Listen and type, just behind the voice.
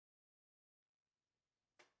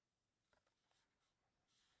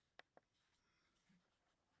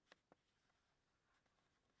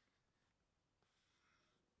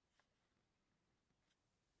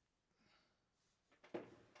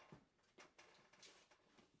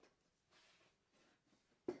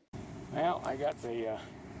Well, I got the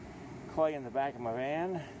clay in the back of my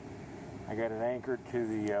van. I got it anchored to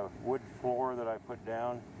the wood floor that I put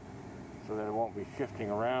down so that it won't be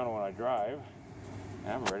shifting around when I drive.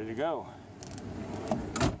 And I'm ready to go.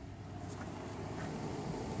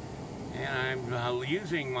 And I'm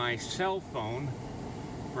using my cell phone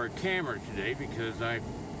for a camera today because I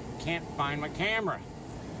can't find my camera.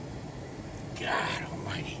 God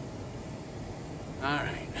almighty. All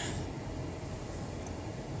right.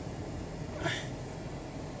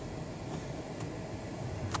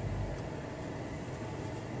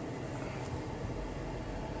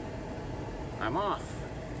 I'm off.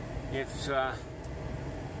 It's, let's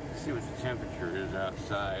see what the temperature is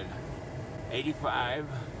outside. 85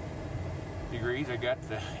 degrees. I got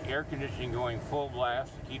the air conditioning going full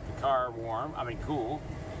blast to keep the car warm, cool,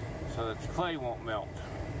 so that the clay won't melt.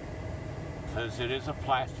 Because it is a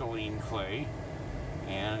plastiline clay,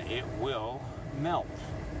 and it will melt.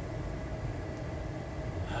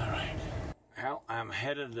 Alright. Well, I'm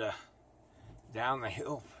headed down the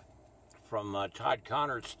hill from Todd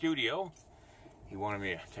Connor's studio. He wanted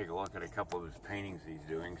me to take a look at a couple of his paintings he's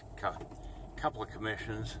doing, a couple of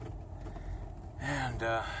commissions, and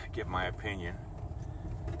get my opinion.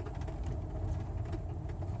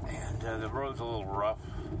 And the road's a little rough,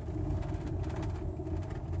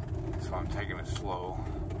 so I'm taking it slow.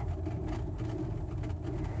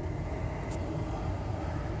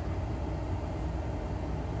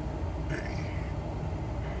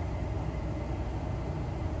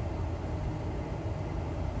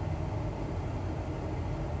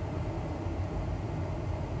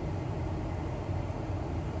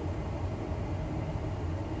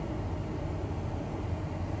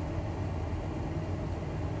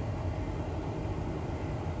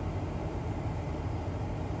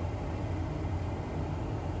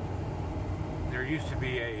 There used to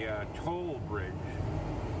be a toll bridge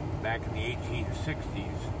back in the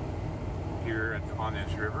 1860s here on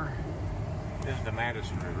this river. This is the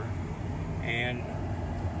Madison River, and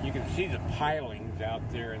you can see the pilings out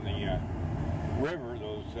there in the river.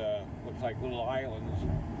 Those looks like little islands.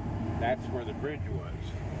 That's where the bridge was.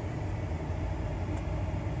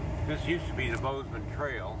 This used to be the Bozeman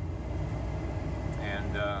Trail,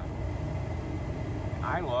 and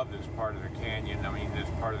I love this part of the canyon. This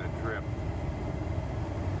part of the trip.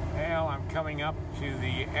 Well, I'm coming up to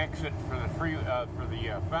the exit for the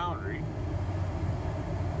Foundry.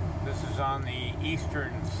 This is on the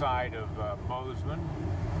eastern side of Bozeman.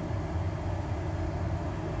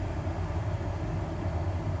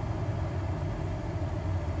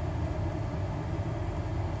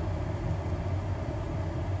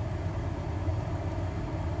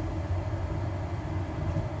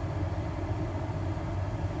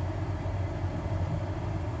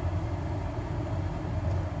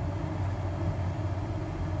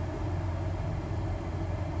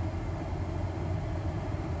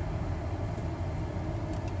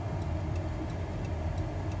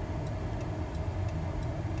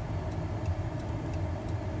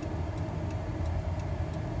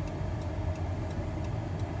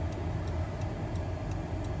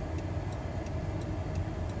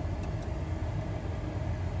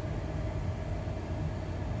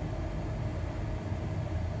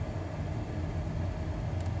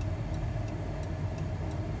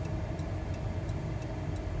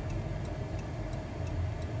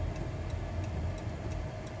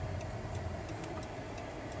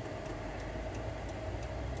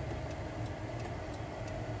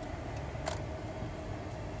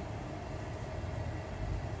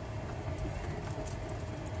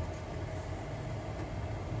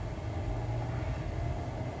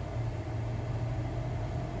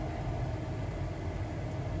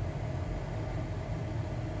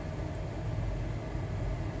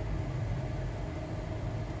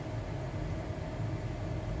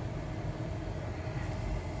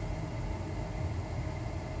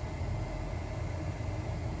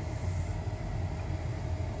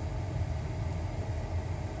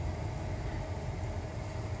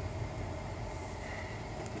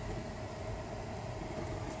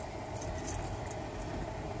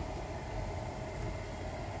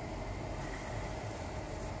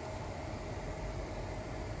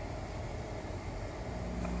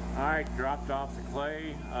 Alright, dropped off the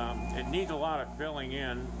clay. It needs a lot of filling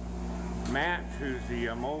in. Matt, who's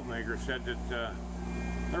the mold maker, said that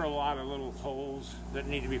there are a lot of little holes that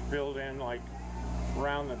need to be filled in, like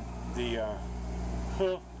around the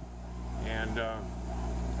hoof and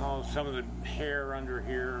some of the hair under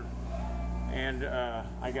here. And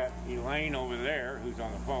I got Elaine over there, who's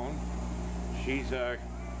on the phone. She's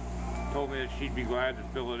told me that she'd be glad to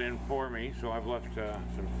fill it in for me, so I've left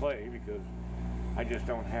some clay because I just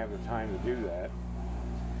don't have the time to do that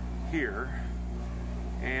here.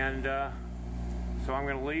 And so I'm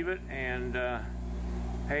going to leave it and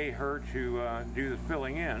pay her to do the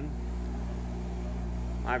filling in.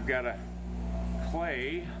 I've got a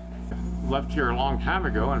clay left here a long time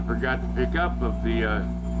ago and forgot to pick up of the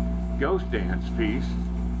ghost dance piece.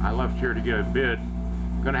 I left here to get a bid.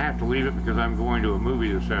 I'm going to have to leave it because I'm going to a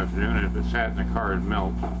movie this afternoon, and if it sat in the car, it'd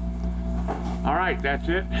melt. All right, that's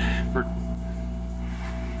it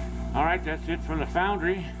from the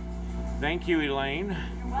Foundry. Thank you, Elaine.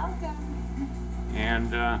 You're welcome.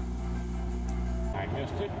 And I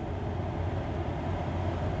missed it.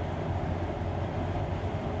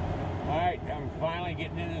 All right, I'm finally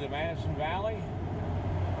getting into the Madison Valley,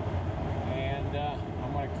 and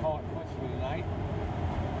I'm going to call it quits for the night.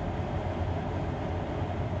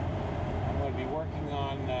 I'm going to be working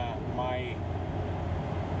on my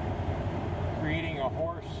creating a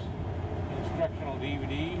horse instructional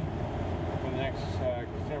DVD for the next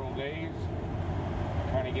several days.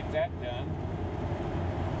 Trying to get that done,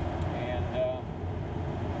 and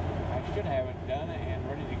I should have it done and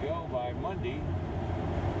ready to go by Monday,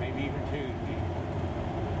 maybe even Tuesday.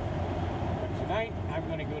 But tonight I'm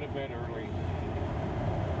going to go to bed early.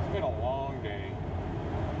 It's been a long day.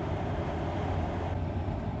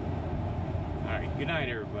 All right, good night,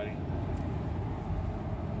 everybody.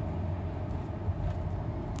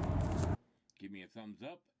 Give me a thumbs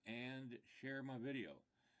up and share my video.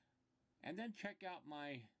 And then check out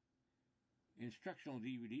my instructional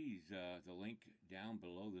DVDs, the link down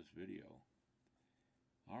below this video.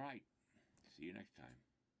 All right, see you next time.